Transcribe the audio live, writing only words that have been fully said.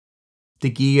the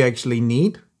gear you actually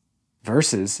need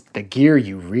versus the gear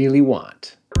you really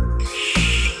want.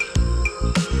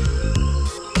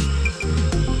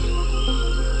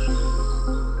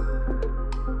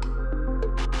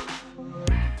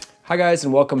 Hi guys,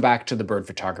 and welcome back to the Bird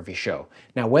Photography Show.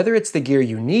 Now, whether it's the gear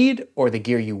you need or the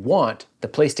gear you want, the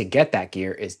place to get that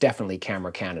gear is definitely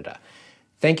Camera Canada.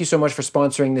 Thank you so much for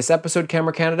sponsoring this episode,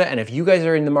 Camera Canada, and if you guys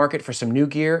are in the market for some new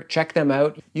gear, check them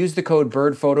out. Use the code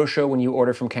BIRDPHOTOSHOW when you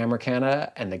order from Camera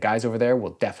Canada, and the guys over there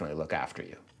will definitely look after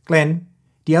you. Glenn,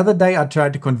 the other day I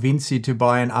tried to convince you to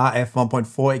buy an RF 1.4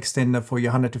 extender for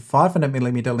your 100 to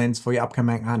 500mm lens for your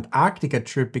upcoming Antarctica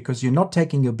trip because you're not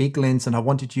taking your big lens and I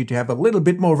wanted you to have a little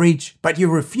bit more reach, but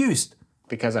you refused.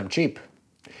 Because I'm cheap.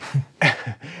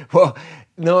 Well,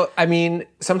 no, I mean,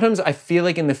 sometimes I feel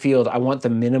like in the field, I want the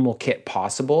minimal kit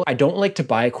possible. I don't like to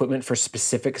buy equipment for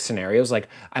specific scenarios. Like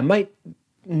I might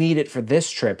need it for this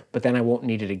trip, but then I won't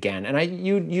need it again. And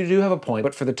you do have a point,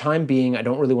 but for the time being, I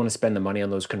don't really want to spend the money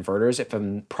on those converters if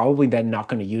I'm probably then not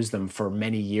going to use them for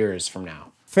many years from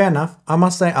now. Fair enough. I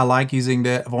must say I like using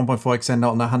the 1.4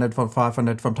 extender on the 100 for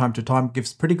 500 from time to time.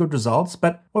 Gives pretty good results.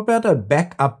 But what about a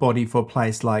backup body for a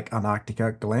place like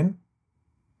Antarctica, Glenn?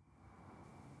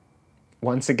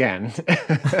 Once again,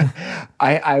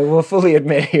 I will fully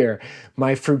admit here,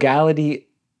 my frugality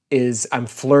is I'm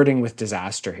flirting with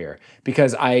disaster here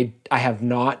because I have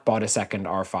not bought a second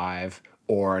R5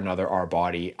 or another R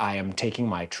body. I am taking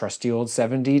my trusty old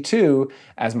 7D2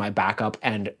 as my backup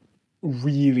and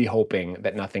really hoping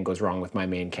that nothing goes wrong with my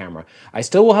main camera. I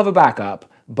still will have a backup,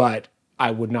 but I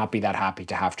would not be that happy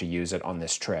to have to use it on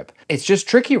this trip. It's just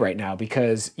tricky right now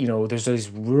because, you know, there's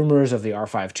these rumors of the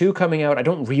R5 II coming out. I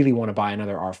don't really want to buy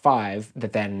another R5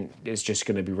 that then is just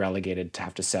going to be relegated to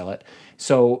have to sell it.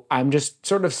 So I'm just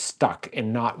sort of stuck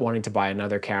in not wanting to buy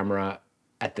another camera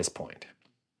at this point.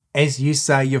 As you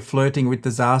say, you're flirting with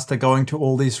disaster, going to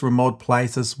all these remote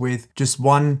places with just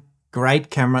one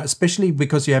great camera, especially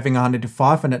because you're having 100 to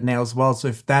 500 now as well. So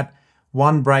if that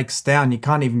one breaks down, you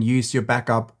can't even use your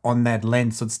backup on that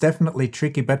lens. So it's definitely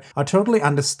tricky, but I totally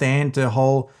understand the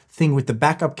whole thing with the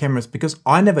backup cameras because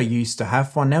I never used to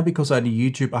have one. Now because I do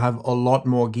YouTube, I have a lot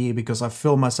more gear because I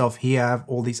film myself here, I have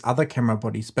all these other camera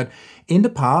bodies. But in the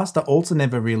past, I also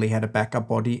never really had a backup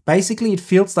body. Basically, it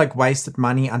feels like wasted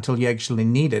money until you actually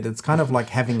need it. It's kind of like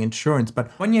having insurance, but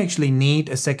when you actually need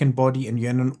a second body and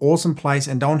you're in an awesome place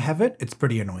and don't have it, it's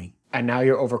pretty annoying. And now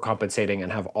you're overcompensating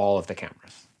and have all of the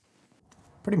cameras.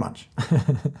 Pretty much.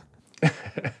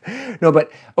 No,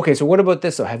 but okay, so what about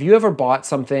this though? Have you ever bought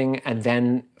something and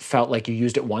then felt like you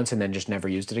used it once and then just never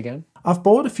used it again? I've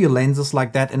bought a few lenses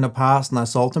like that in the past and I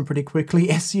sold them pretty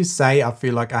quickly. As you say, I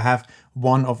feel like I have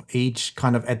one of each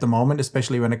kind of at the moment,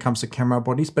 especially when it comes to camera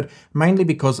bodies, but mainly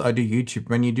because I do YouTube.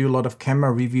 When you do a lot of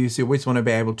camera reviews, you always want to be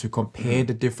able to compare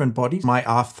the different bodies. My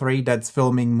R3 that's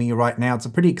filming me right now, it's a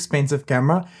pretty expensive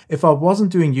camera. If I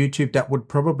wasn't doing YouTube, that would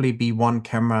probably be one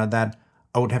camera that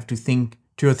I would have to think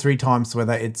 2 or 3 times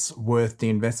whether it's worth the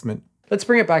investment. Let's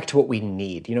bring it back to what we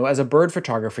need. You know, as a bird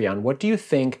photographer, Jan, what do you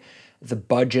think the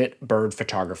budget bird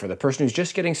photographer, the person who's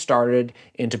just getting started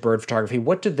into bird photography,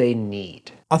 what do they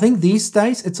need? I think these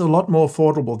days it's a lot more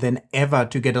affordable than ever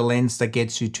to get a lens that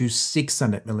gets you to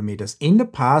 600mm. In the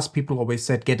past, people always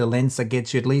said get a lens that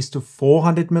gets you at least to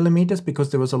 400mm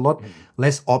because there was a lot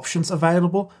less options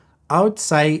available. I would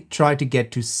say try to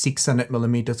get to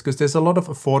 600mm because there's a lot of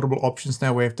affordable options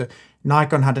now. We have the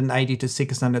Nikon 180 to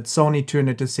 600, Sony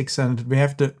 200 to 600. We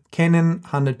have the Canon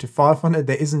 100 to 500.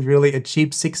 There isn't really a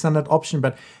cheap 600 option,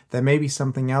 but there may be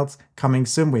something else coming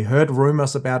soon. We heard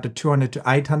rumors about the 200 to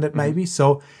 800 maybe.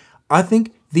 So I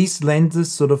think these lenses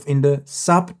sort of in the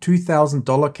sub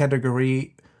 $2,000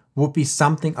 category would be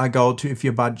something I go to if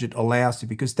your budget allows you,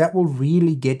 because that will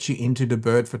really get you into the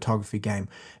bird photography game.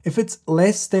 If it's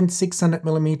less than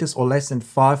 600mm or less than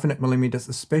 500mm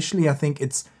especially, I think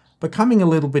it's becoming a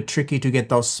little bit tricky to get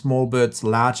those small birds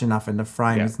large enough in the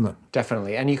frame, isn't it?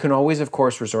 Definitely. And you can always, of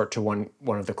course, resort to one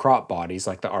of the crop bodies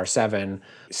like the R7.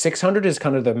 600 is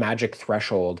kind of the magic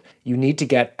threshold. You need to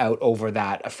get out over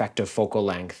that effective focal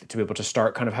length to be able to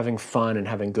start kind of having fun and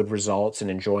having good results and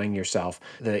enjoying yourself.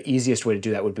 The easiest way to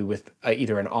do that would be with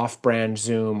either an off-brand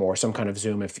zoom or some kind of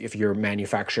zoom if your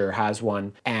manufacturer has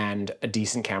one, and a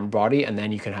decent camera body, and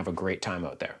then you can have a great time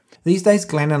out there. These days,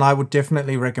 Glenn and I would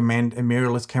definitely recommend a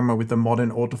mirrorless camera camera with the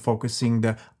modern autofocusing,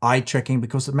 the eye tracking,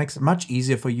 because it makes it much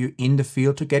easier for you in the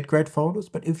field to get great photos.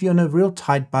 But if you're in a real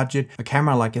tight budget, a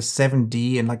camera like a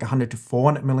 7D and like a 100 to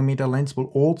 400 millimeter lens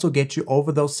will also get you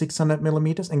over those 600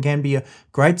 millimeters and can be a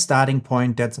great starting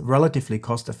point that's relatively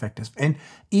cost effective. And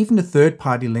even the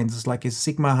third-party lenses like a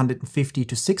Sigma 150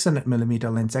 to 600 millimeter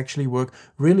lens actually work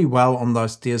really well on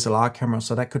those DSLR cameras.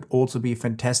 So that could also be a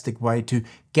fantastic way to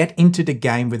get into the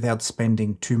game without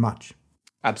spending too much.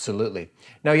 Absolutely.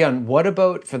 Now, Jan, what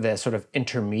about for the sort of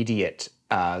intermediate,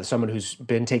 someone who's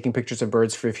been taking pictures of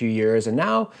birds for a few years and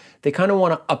now they kind of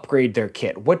want to upgrade their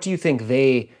kit? What do you think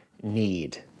they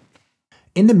need?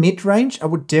 In the mid-range, I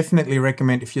would definitely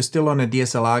recommend, if you're still on a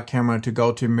DSLR camera, to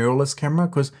go to mirrorless camera,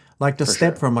 because like the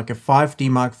step from like a 5D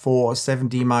Mark IV or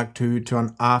 7D Mark II to an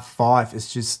R5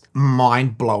 is just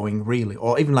mind-blowing, really.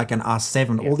 Or even like an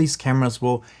R7. All these cameras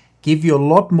will give you a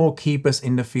lot more keepers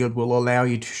in the field, will allow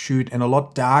you to shoot in a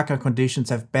lot darker conditions,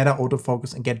 have better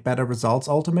autofocus and get better results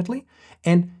ultimately.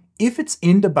 And if it's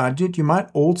in the budget, you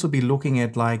might also be looking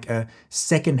at like a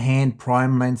second-hand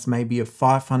prime lens, maybe a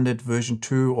 500 version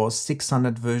 2 or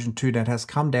 600 version 2 that has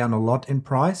come down a lot in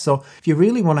price. So if you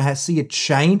really want to see a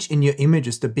change in your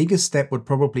images, the biggest step would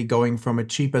probably going from a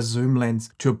cheaper zoom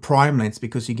lens to a prime lens,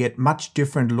 because you get much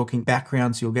different looking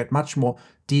backgrounds, you'll get much more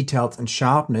details and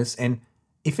sharpness. And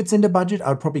if it's in the budget,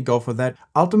 I'd probably go for that.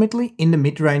 Ultimately, in the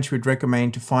mid-range, we'd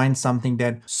recommend to find something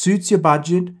that suits your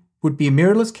budget, would be a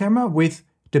mirrorless camera with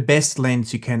the best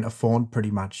lens you can afford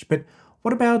pretty much. But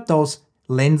what about those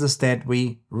lenses that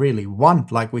we really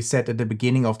want, like we said at the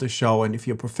beginning of the show? And if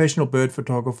you're a professional bird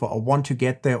photographer or want to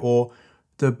get there, or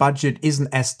the budget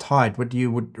isn't as tight, what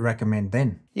you would recommend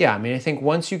then? Yeah, I mean, I think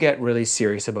once you get really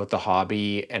serious about the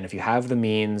hobby, and if you have the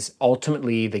means,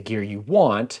 ultimately the gear you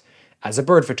want as a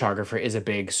bird photographer is a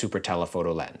big super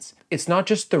telephoto lens. It's not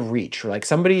just the reach. Like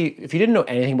somebody, if you didn't know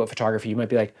anything about photography, you might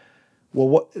be like, well,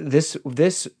 what this,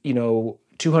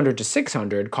 200 to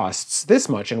 600 costs this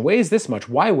much and weighs this much.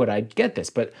 Why would I get this?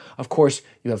 But of course,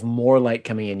 you have more light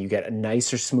coming in. You get a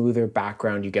nicer, smoother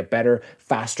background. You get better,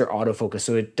 faster autofocus.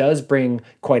 So it does bring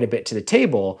quite a bit to the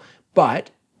table,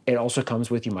 but it also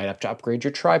comes with, you might have to upgrade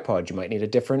your tripod. You might need a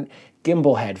different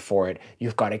gimbal head for it.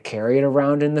 You've got to carry it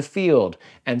around in the field.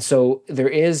 And so there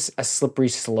is a slippery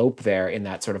slope there in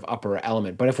that sort of upper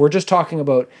element. But if we're just talking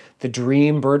about the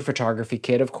dream bird photography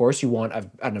kit, of course, you want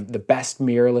the best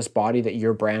mirrorless body that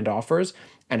your brand offers,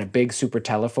 and a big super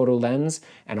telephoto lens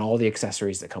and all the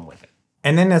accessories that come with it.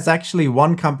 And then there's actually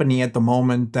one company at the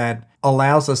moment that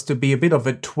allows us to be a bit of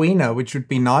a tweener, which would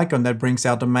be Nikon, that brings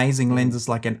out amazing lenses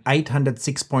like an 800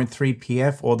 6.3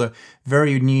 PF or the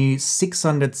very new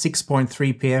 600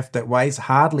 6.3 PF that weighs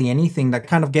hardly anything, that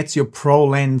kind of gets your pro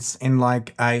lens in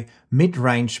like a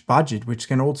mid-range budget, which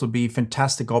can also be a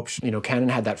fantastic option. You know, Canon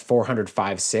had that 400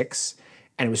 5.6,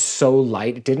 and it was so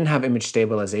light. It didn't have image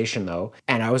stabilization though.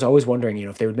 And I was always wondering,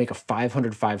 if they would make a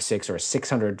 500 5.6 or a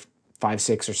 600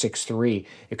 5.6 or 6.3,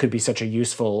 it could be such a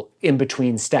useful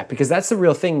in-between step, because that's the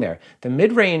real thing there. The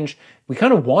mid-range, we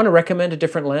kind of want to recommend a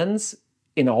different lens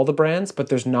in all the brands, but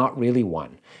there's not really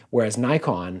one. Whereas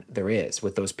Nikon, there is.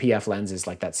 With those PF lenses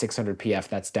like that 600 PF,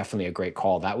 that's definitely a great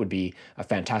call. That would be a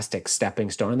fantastic stepping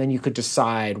stone. And then you could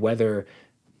decide whether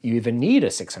you even need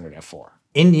a 600 f4.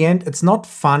 In the end, it's not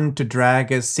fun to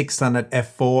drag a 600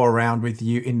 f4 around with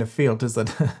you in the field, is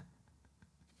it?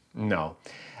 No.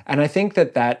 And I think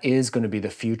that is going to be the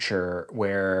future,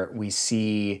 where we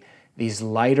see these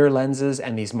lighter lenses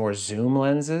and these more zoom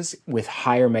lenses with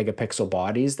higher megapixel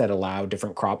bodies that allow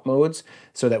different crop modes,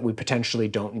 so that we potentially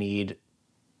don't need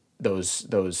those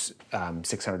 600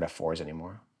 f4s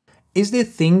anymore. Is there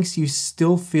things you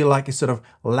still feel like is sort of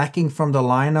lacking from the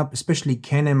lineup, especially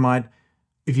Canon might,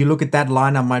 if you look at that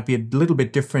lineup, might be a little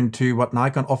bit different to what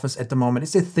Nikon offers at the moment?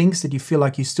 Is there things that you feel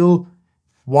like you still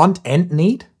want and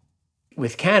need?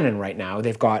 With Canon right now,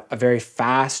 they've got a very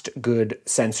fast, good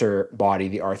sensor body,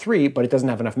 the R3, but it doesn't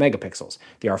have enough megapixels.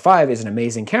 The R5 is an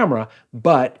amazing camera,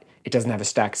 but it doesn't have a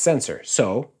stacked sensor.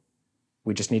 So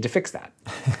we just need to fix that.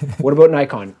 What about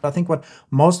Nikon? I think what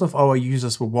most of our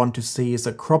users will want to see is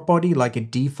a crop body like a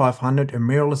D500, a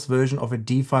mirrorless version of a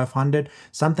D500,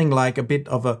 something like a bit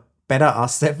of a better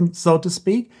R7, so to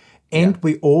speak. And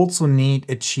we also need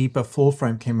a cheaper full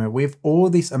frame camera. We have all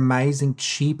these amazing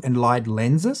cheap and light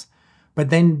lenses, but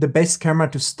then the best camera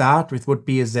to start with would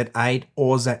be a Z8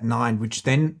 or Z9, which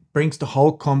then brings the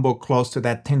whole combo close to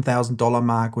that $10,000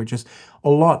 mark, which is a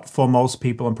lot for most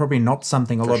people and probably not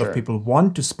something a lot of people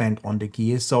want to spend on the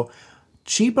gear. So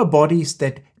cheaper bodies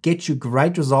that get you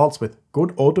great results with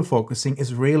good autofocusing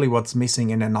is really what's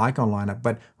missing in a Nikon lineup.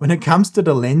 But when it comes to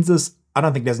the lenses, I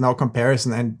don't think there's no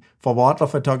comparison. And for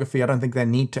wildlife photography, I don't think they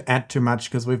need to add too much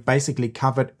because we've basically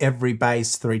covered every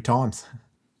base 3 times.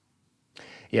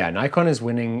 Yeah, Nikon is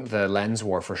winning the lens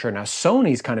war for sure. Now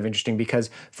Sony's kind of interesting because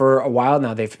for a while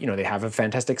now they have a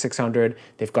fantastic 600.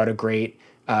 They've got a great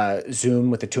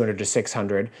zoom with the 200 to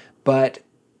 600, but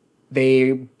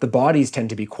the bodies tend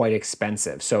to be quite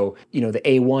expensive. So, the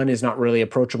A1 is not really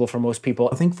approachable for most people.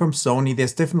 I think from Sony,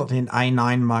 there's definitely an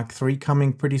A9 Mark III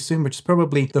coming pretty soon, which is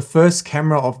probably the first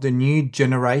camera of the new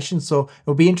generation. So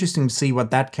it'll be interesting to see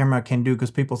what that camera can do,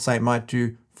 because people say it might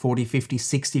do 40, 50,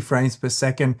 60 frames per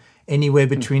second, anywhere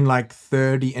between like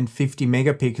 30 and 50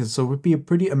 megapixels. So it would be a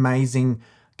pretty amazing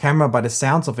camera. By the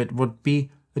sounds of it, would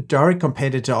be a direct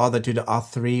competitor either to the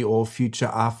R3 or future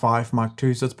R5 Mark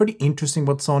II. So it's pretty interesting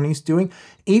what Sony's doing,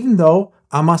 even though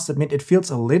I must admit it feels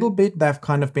a little bit they've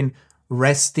kind of been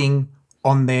resting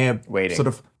on their sort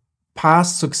of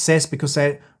past success, because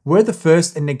they were the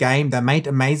first in the game. They made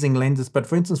amazing lenses, but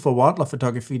for instance, for wildlife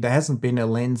photography, there hasn't been a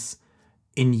lens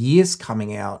in years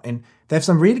coming out. And they have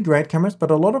some really great cameras,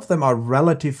 but a lot of them are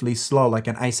relatively slow, like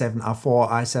an A7R4,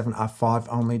 A7R5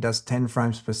 only does 10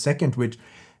 frames per second, which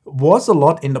was a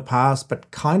lot in the past, but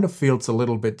kind of feels a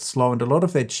little bit slow. And a lot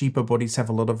of their cheaper bodies have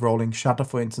a lot of rolling shutter,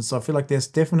 for instance. So I feel like there's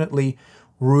definitely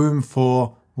room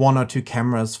for 1 or 2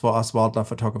 cameras for us wildlife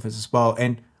photographers as well.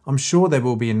 And I'm sure there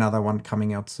will be another one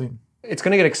coming out soon. It's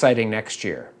going to get exciting next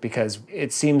year because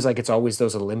it seems like it's always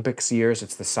those Olympics years.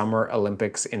 It's the Summer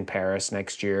Olympics in Paris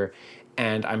next year.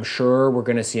 And I'm sure we're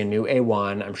going to see a new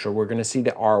A1. I'm sure we're going to see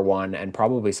the R1 and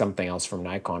probably something else from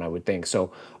Nikon, I would think.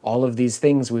 So all of these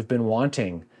things we've been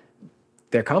wanting,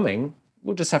 they're coming.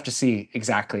 We'll just have to see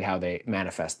exactly how they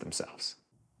manifest themselves.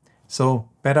 So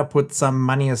better put some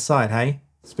money aside, hey?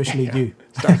 Especially you.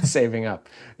 Start saving up.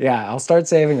 Yeah, I'll start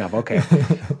saving up. Okay.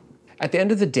 At the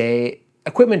end of the day,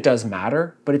 equipment does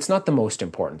matter, but it's not the most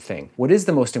important thing. What is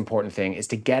the most important thing is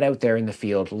to get out there in the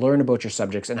field, learn about your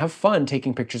subjects, and have fun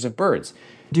taking pictures of birds.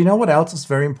 Do you know what else is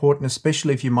very important,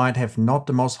 especially if you might have not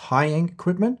the most high-end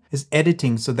equipment, is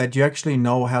editing, so that you actually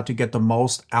know how to get the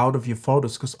most out of your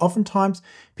photos. Because oftentimes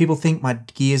people think my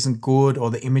gear isn't good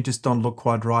or the images don't look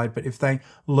quite right. But if they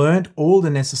learned all the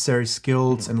necessary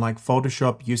skills and like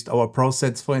Photoshop, used our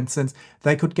PROSETS, for instance,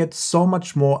 they could get so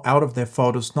much more out of their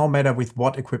photos, no matter with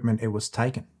what equipment it was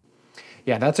taken.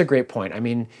 Yeah, that's a great point. I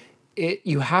mean,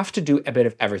 you have to do a bit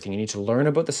of everything. You need to learn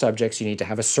about the subjects, you need to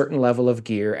have a certain level of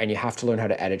gear, and you have to learn how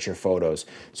to edit your photos.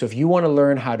 So if you want to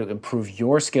learn how to improve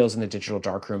your skills in the digital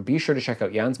darkroom, be sure to check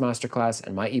out Jan's masterclass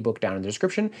and my ebook down in the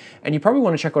description. And you probably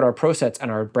want to check out our ProSets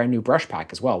and our brand new brush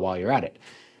pack as well while you're at it.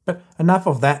 But enough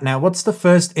of that now. What's the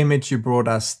first image you brought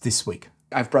us this week?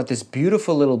 I've brought this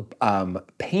beautiful little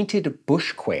painted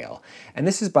bush quail, and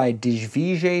this is by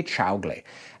DeNoise Chaugle.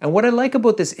 And what I like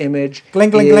about this image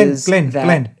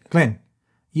Glenn,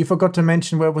 you forgot to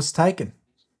mention where it was taken.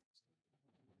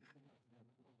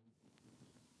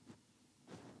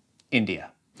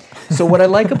 India. So what I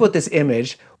like about this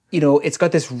image, it's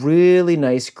got this really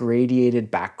nice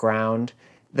gradiated background.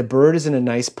 The bird is in a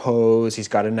nice pose. He's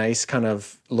got a nice kind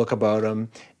of look about him.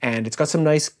 And it's got some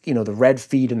nice, the red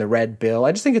feet and the red bill.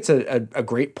 I just think it's a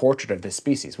great portrait of this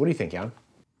species. What do you think, Jan?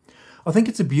 I think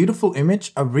it's a beautiful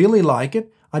image. I really like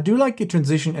it. I do like the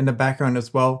transition in the background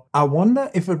as well. I wonder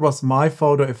if it was my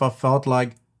photo, if I felt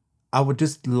like I would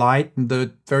just lighten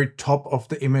the very top of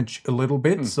the image a little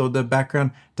bit. So the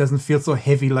background doesn't feel so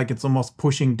heavy, like it's almost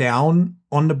pushing down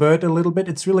on the bird a little bit.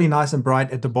 It's really nice and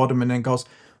bright at the bottom and then goes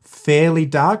fairly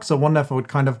dark. So I wonder if I would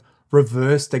kind of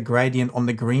reverse the gradient on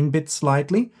the green bit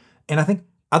slightly. And I think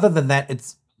other than that,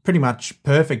 it's pretty much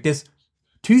perfect. There's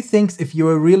 2 things, if you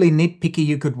were really nitpicky,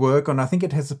 you could work on. I think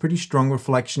it has a pretty strong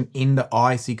reflection in the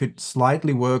eye, so you could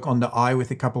slightly work on the eye with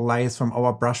a couple layers from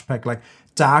our brush pack, like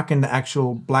darken the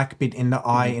actual black bit in the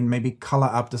eye and maybe color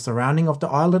up the surrounding of the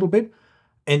eye a little bit.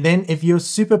 And then if you're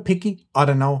super picky, I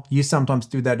don't know, you sometimes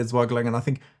do that as well, Glenn. And I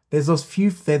think there's those few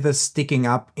feathers sticking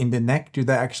up in the neck. Do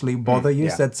they actually bother you?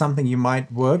 Is that something you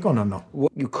might work on or not?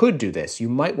 Well, you could do this. You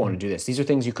might want to do this. These are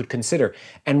things you could consider.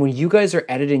 And when you guys are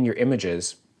editing your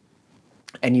images,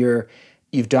 and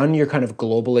you've done your kind of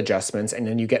global adjustments, and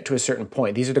then you get to a certain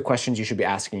point, these are the questions you should be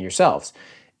asking yourselves.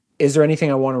 Is there anything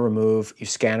I want to remove? You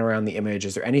scan around the image.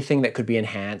 Is there anything that could be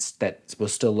enhanced that will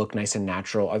still look nice and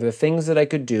natural? Are there things that I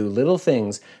could do, little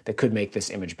things that could make this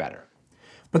image better?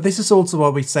 But this is also why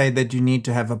we say that you need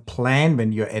to have a plan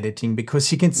when you're editing,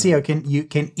 because you can see you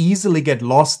can easily get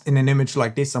lost in an image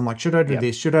like this. I'm like, should I do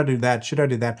this? Should I do that? Should I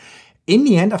do that? in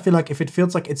the end, I feel like if it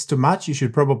feels like it's too much, you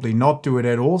should probably not do it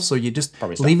at all. So you just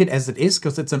leave it as it is,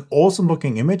 because it's an awesome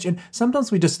looking image. And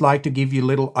sometimes we just like to give you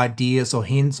little ideas or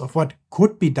hints of what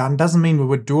could be done. Doesn't mean we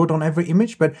would do it on every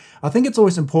image, but I think it's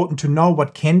always important to know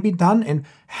what can be done and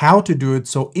how to do it.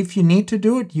 So if you need to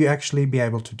do it, you actually be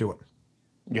able to do it.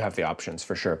 You have the options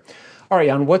for sure. All right,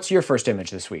 Jan, what's your first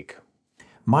image this week?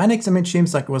 My next image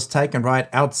seems like it was taken right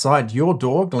outside your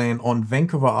door, Glenn, on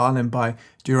Vancouver Island by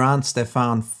Durand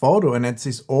Stefan Photo, and it's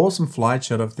this awesome flight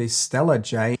shot of this Stellar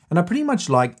J. And I pretty much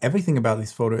like everything about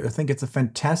this photo. I think it's a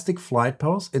fantastic flight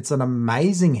pose. It's an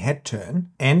amazing head turn.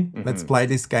 And let's play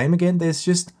this game again. There's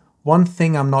just one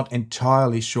thing I'm not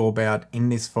entirely sure about in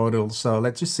this photo, so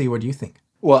let's just see what you think.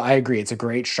 Well, I agree. It's a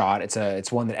great shot.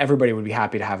 It's one that everybody would be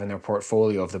happy to have in their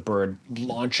portfolio of the bird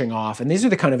launching off. And these are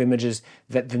the kind of images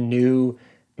that the new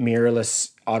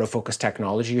mirrorless autofocus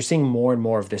technology, you're seeing more and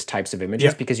more of this types of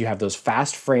images because you have those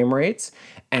fast frame rates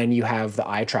and you have the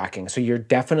eye tracking. So you're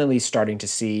definitely starting to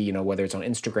see, you know, whether it's on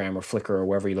Instagram or Flickr or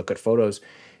wherever you look at photos,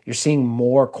 you're seeing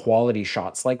more quality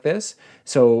shots like this.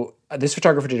 So this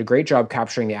photographer did a great job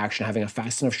capturing the action, having a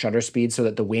fast enough shutter speed so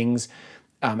that the wings,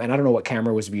 and I don't know what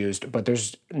camera was used, but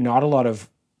there's not a lot of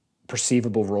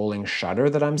perceivable rolling shutter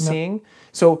that I'm seeing.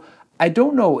 So I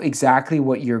don't know exactly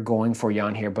what you're going for,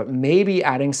 Jan, here, but maybe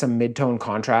adding some mid-tone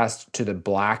contrast to the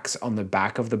blacks on the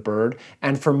back of the bird.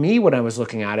 And for me, when I was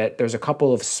looking at it, there's a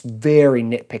couple of very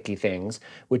nitpicky things,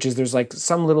 which is there's like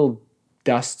some little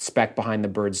dust speck behind the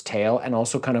bird's tail and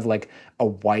also kind of like a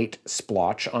white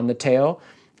splotch on the tail.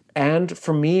 And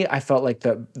for me, I felt like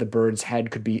the bird's head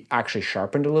could be actually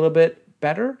sharpened a little bit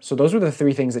better. So those were the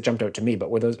three things that jumped out to me. But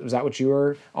was that what you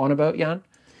were on about, Jan?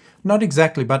 Not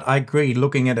exactly, but I agree.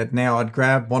 Looking at it now, I'd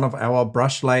grab one of our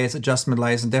brush layers, adjustment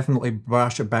layers, and definitely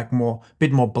brush it back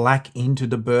bit more black into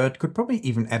the bird. Could probably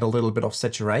even add a little bit of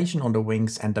saturation on the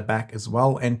wings and the back as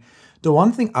well. And the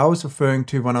one thing I was referring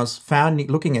to when I was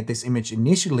looking at this image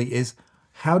initially is,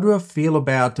 how do I feel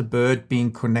about the bird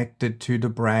being connected to the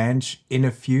branch in a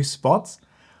few spots?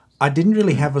 I didn't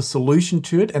really have a solution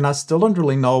to it, and I still don't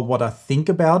really know what I think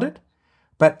about it.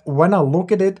 But when I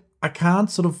look at it, I can't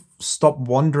sort of stop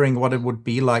wondering what it would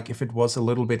be like if it was a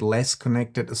little bit less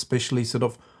connected, especially sort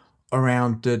of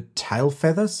around the tail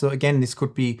feathers. So again, this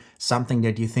could be something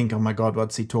that you think, oh my God,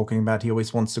 what's he talking about? He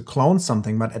always wants to clone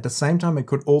something. But at the same time, it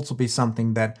could also be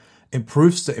something that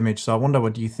improves the image. So I wonder,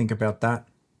 what do you think about that?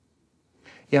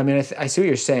 Yeah, I mean, I see what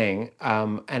you're saying.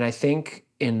 And I think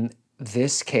in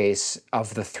this case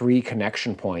of the three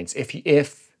connection points, if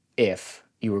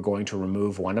you were going to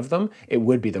remove one of them, it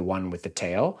would be the one with the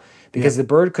tail, because the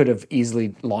bird could have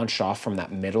easily launched off from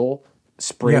that middle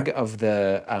sprig of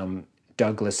the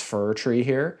Douglas fir tree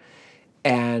here.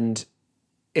 And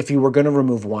if you were going to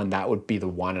remove one, that would be the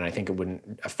one, and I think it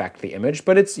wouldn't affect the image.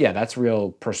 But it's, that's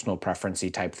real personal preference-y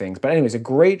type things. But anyways, a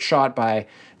great shot by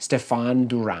Stefan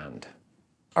Durand.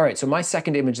 All right, so my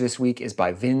second image this week is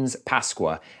by Vince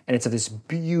Pasqua, and it's of this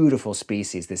beautiful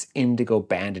species, this indigo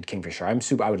banded kingfisher.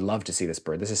 I would love to see this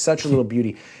bird. This is such a little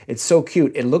beauty. It's so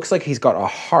cute. It looks like he's got a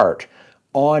heart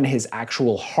on his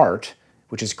actual heart,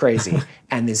 which is crazy,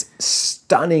 and these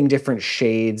stunning different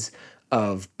shades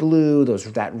of blue,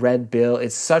 that red bill.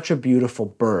 It's such a beautiful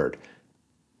bird.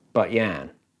 But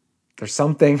Jan, there's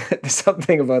something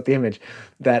about the image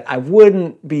that I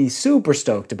wouldn't be super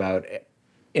stoked about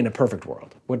in a perfect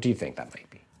world. What do you think that might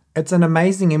be? It's an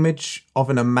amazing image of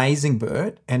an amazing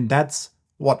bird, and that's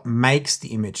what makes the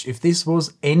image. If this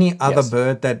was any other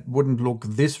bird that wouldn't look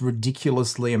this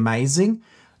ridiculously amazing,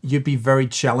 you'd be very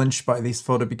challenged by this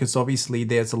photo, because obviously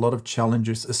there's a lot of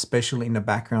challenges, especially in the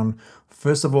background.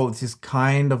 First of all, it's this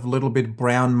kind of little bit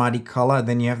brown muddy color.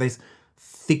 Then you have this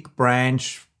thick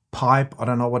branch pipe, I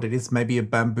don't know what it is, maybe a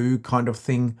bamboo kind of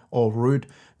thing or root,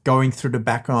 going through the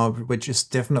background, which is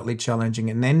definitely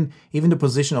challenging. And then even the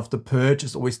position of the perch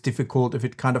is always difficult if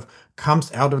it kind of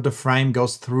comes out of the frame,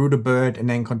 goes through the bird, and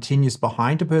then continues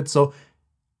behind the bird. So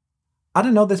I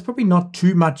don't know, there's probably not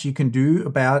too much you can do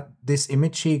about this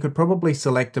image here. You could probably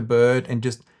select a bird and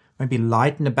just maybe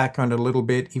lighten the background a little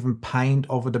bit, even paint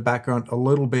over the background a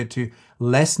little bit to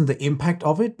lessen the impact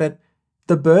of it. But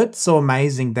the bird's so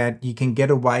amazing that you can get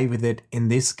away with it in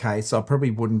this case. So I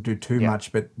probably wouldn't do too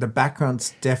much, but the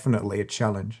background's definitely a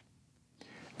challenge.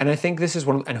 And I think this is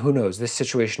and who knows, this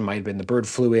situation might have been the bird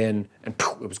flew in and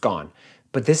poof, it was gone.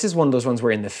 But this is one of those ones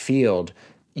where in the field,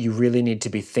 you really need to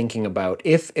be thinking about,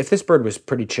 if this bird was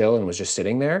pretty chill and was just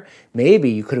sitting there, maybe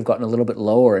you could have gotten a little bit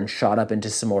lower and shot up into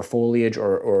some more foliage,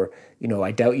 or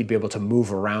I doubt you'd be able to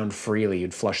move around freely.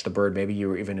 You'd flush the bird. Maybe you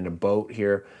were even in a boat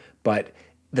here. But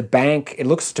the bank, it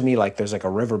looks to me like there's like a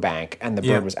river bank and the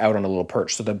bird was out on a little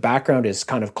perch. So the background is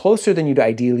kind of closer than you'd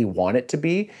ideally want it to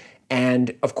be.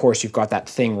 And of course, you've got that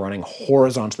thing running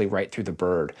horizontally right through the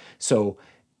bird. So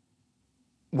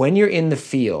when you're in the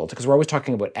field, because we're always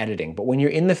talking about editing, but when you're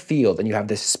in the field and you have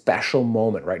this special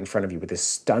moment right in front of you with this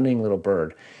stunning little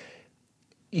bird,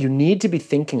 you need to be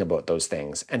thinking about those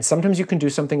things. And sometimes you can do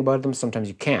something about them, sometimes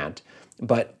you can't.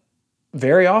 But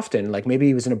very often, like maybe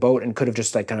he was in a boat and could have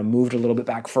just like kind of moved a little bit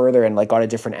back further and like got a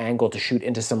different angle to shoot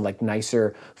into some like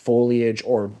nicer foliage,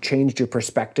 or changed your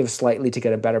perspective slightly to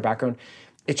get a better background.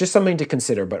 It's just something to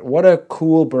consider. But what a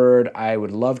cool bird. I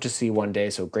would love to see one day.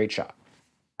 So great shot.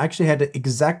 I actually had the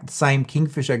exact same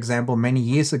kingfisher example many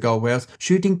years ago where I was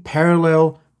shooting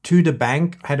parallel to the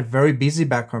bank. I had a very busy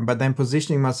background, but then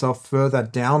positioning myself further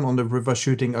down on the river,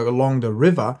 shooting along the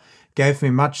river, gave me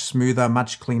much smoother,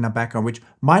 much cleaner background, which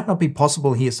might not be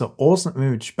possible here. So awesome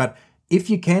image. But if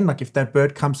you can, like if that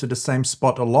bird comes to the same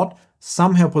spot a lot,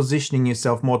 somehow positioning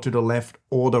yourself more to the left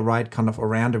or the right, kind of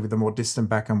around it with a more distant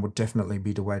background, would definitely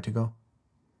be the way to go.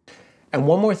 And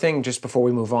one more thing just before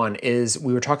we move on is,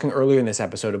 we were talking earlier in this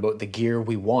episode about the gear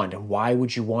we want and why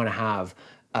would you want to have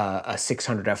a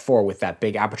 600 f4 with that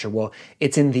big aperture. Well,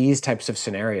 it's in these types of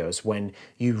scenarios when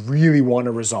you really want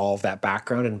to resolve that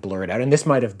background and blur it out. And this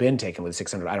might have been taken with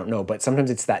 600, I don't know, but sometimes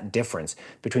it's that difference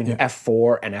between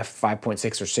f4 and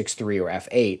f5.6 or 6.3 or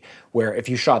f8, where if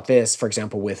you shot this, for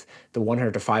example, with the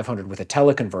 100 to 500 with a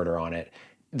teleconverter on it,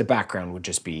 the background would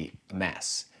just be a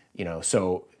mess, you know.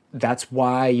 So that's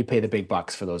why you pay the big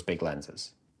bucks for those big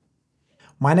lenses.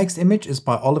 My next image is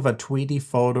by Oliver Tweedy,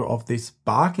 photo of this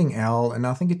barking owl, and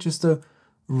I think it's just a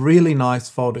really nice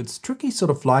photo. It's tricky sort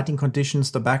of lighting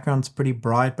conditions, the background's pretty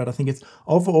bright, but I think it's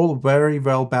overall very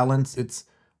well balanced. It's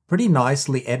pretty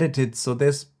nicely edited, so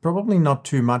there's probably not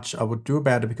too much I would do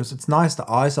about it, because it's nice, the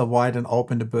eyes are wide and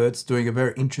open, the bird's doing a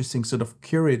very interesting sort of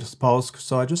curious pose,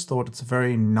 so I just thought it's a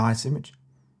very nice image.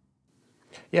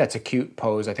 Yeah, it's a cute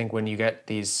pose. I think when you get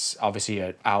these, obviously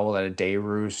an owl at a day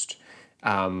roost,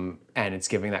 and it's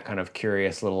giving that kind of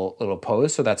curious little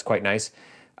pose, so that's quite nice.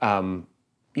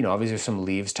 You know, obviously there's some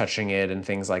leaves touching it and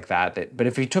things like that. But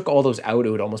if you took all those out,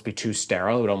 it would almost be too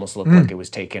sterile. It would almost look like it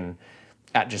was taken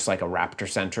at just like a raptor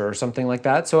center or something like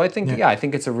that. So I think, I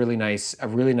think it's a really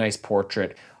nice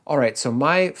portrait. All right, so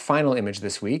my final image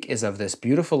this week is of this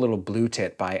beautiful little blue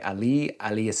tit by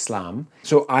Ali Islam.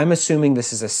 So I'm assuming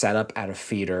this is a setup at a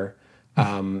feeder,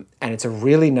 and it's a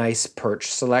really nice perch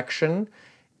selection.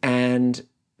 And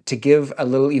to give a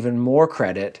little even more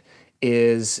credit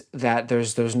is that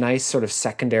there's those nice sort of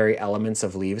secondary elements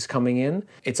of leaves coming in.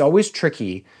 It's always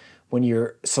tricky when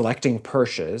you're selecting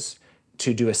perches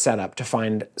to do a setup to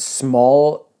find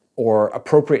small or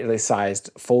appropriately sized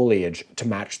foliage to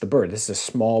match the bird. This is a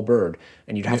small bird,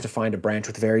 and you'd have to find a branch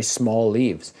with very small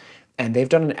leaves. And they've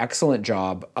done an excellent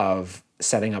job of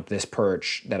setting up this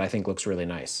perch that I think looks really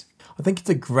nice. I think it's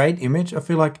a great image. I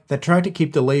feel like they tried to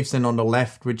keep the leaves in on the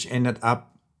left, which ended up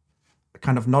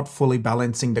kind of not fully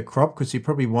balancing the crop, because you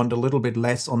probably want a little bit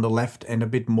less on the left and a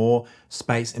bit more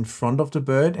space in front of the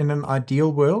bird in an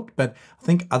ideal world. But I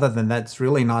think other than that, it's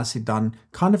really nicely done.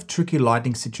 Kind of tricky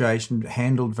lighting situation,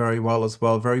 handled very well as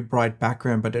well. Very bright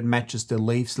background, but it matches the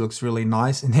leaves, looks really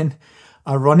nice. And then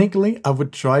ironically, I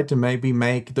would try to maybe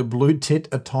make the blue tit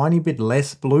a tiny bit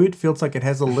less blue. It feels like it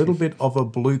has a little bit of a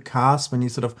blue cast when you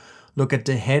sort of look at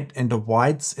the head and the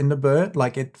whites in the bird.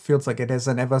 Like it feels like it has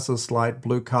an ever so slight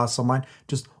blue cast on mine.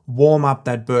 Just warm up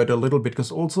that bird a little bit, because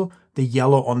also the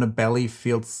yellow on the belly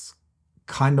feels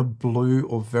kind of blue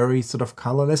or very sort of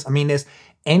colorless. I mean, there's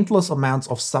endless amounts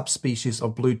of subspecies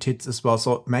of blue tits as well.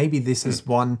 So maybe this is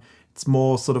one, it's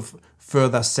more sort of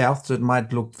further south, so it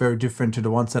might look very different to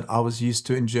the ones that I was used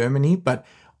to in Germany. But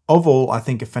overall, I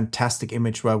think a fantastic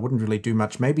image where I wouldn't really do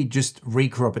much. Maybe just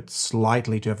recrop it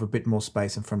slightly to have a bit more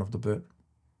space in front of the bird.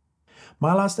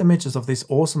 My last image is of this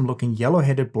awesome looking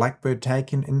yellow-headed blackbird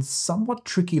taken in somewhat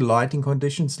tricky lighting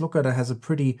conditions. Look at it, has a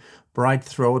pretty bright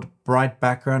throat, bright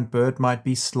background. Bird might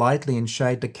be slightly in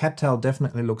shade. The cattail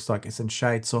definitely looks like it's in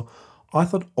shade. So I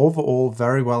thought overall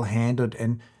very well handled,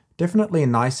 and definitely a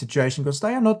nice situation, because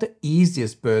they are not the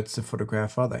easiest birds to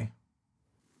photograph, are they?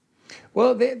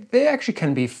 Well, they actually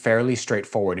can be fairly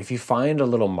straightforward. If you find a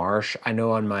little marsh, I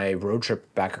know on my road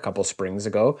trip back a couple springs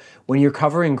ago, when you're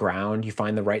covering ground, you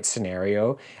find the right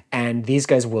scenario, and these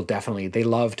guys will definitely, they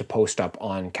love to post up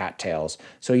on cattails.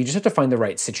 So you just have to find the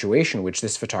right situation, which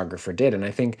this photographer did. And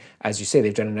I think, as you say,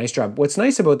 they've done a nice job. What's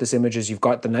nice about this image is you've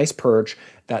got the nice perch,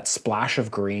 that splash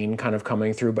of green kind of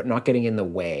coming through, but not getting in the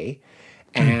way.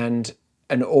 And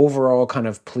an overall kind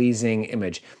of pleasing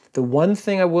image. The one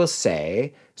thing I will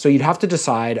say, so you'd have to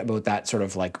decide about that sort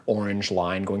of like orange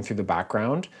line going through the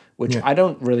background, which I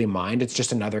don't really mind. It's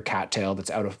just another cattail that's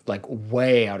out of like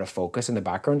way out of focus in the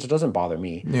background, so it doesn't bother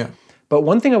me. Yeah. But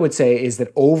one thing I would say is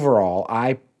that overall,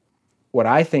 what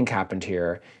I think happened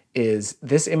here is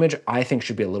this image I think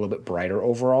should be a little bit brighter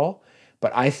overall.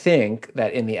 But I think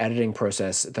that in the editing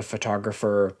process, the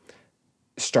photographer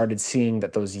started seeing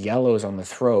that those yellows on the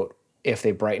throat, if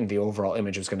they brightened the overall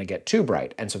image, was going to get too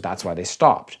bright. And so that's why they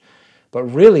stopped. But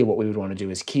really what we would want to do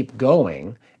is keep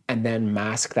going and then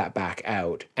mask that back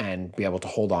out and be able to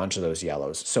hold on to those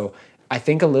yellows. So I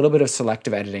think a little bit of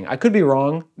selective editing. I could be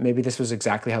wrong. Maybe this was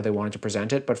exactly how they wanted to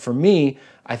present it. But for me,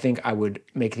 I think I would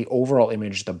make the overall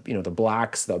image, the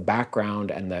blacks, the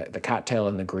background, and the cattail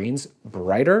and the greens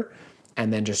brighter,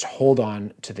 and then just hold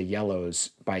on to the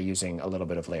yellows by using a little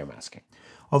bit of layer masking.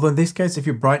 Although in this case, if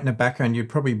you brighten the background, you'd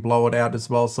probably blow it out as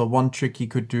well. So one trick you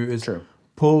could do is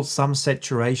pull some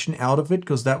saturation out of it,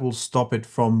 because that will stop it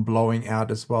from blowing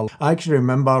out as well. I actually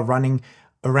remember running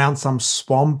around some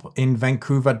swamp in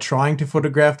Vancouver trying to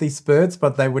photograph these birds,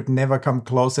 but they would never come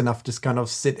close enough, just kind of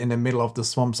sit in the middle of the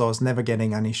swamp. So I was never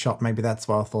getting any shot. Maybe that's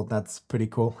why I thought that's pretty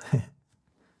cool.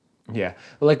 Yeah,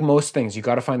 well, like most things, you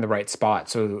got to find the right spot.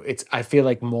 So I feel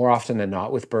like more often than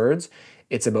not with birds,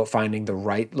 it's about finding the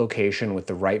right location with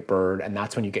the right bird, and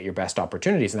that's when you get your best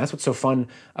opportunities. And that's what's so fun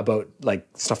about like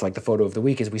stuff like the photo of the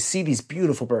week, is we see these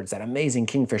beautiful birds, that amazing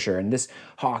kingfisher and this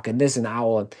hawk and this an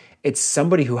owl. And it's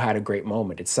somebody who had a great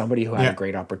moment. It's somebody who had a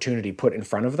great opportunity put in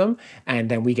front of them,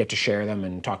 and then we get to share them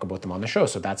and talk about them on the show.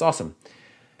 So that's awesome.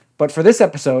 But for this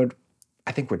episode,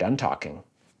 I think we're done talking.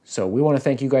 So we want to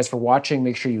thank you guys for watching.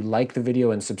 Make sure you like the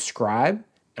video and subscribe,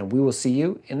 and we will see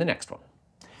you in the next one.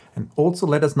 And also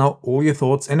let us know all your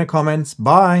thoughts in the comments.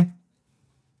 Bye.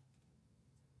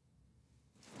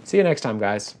 See you next time,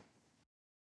 guys.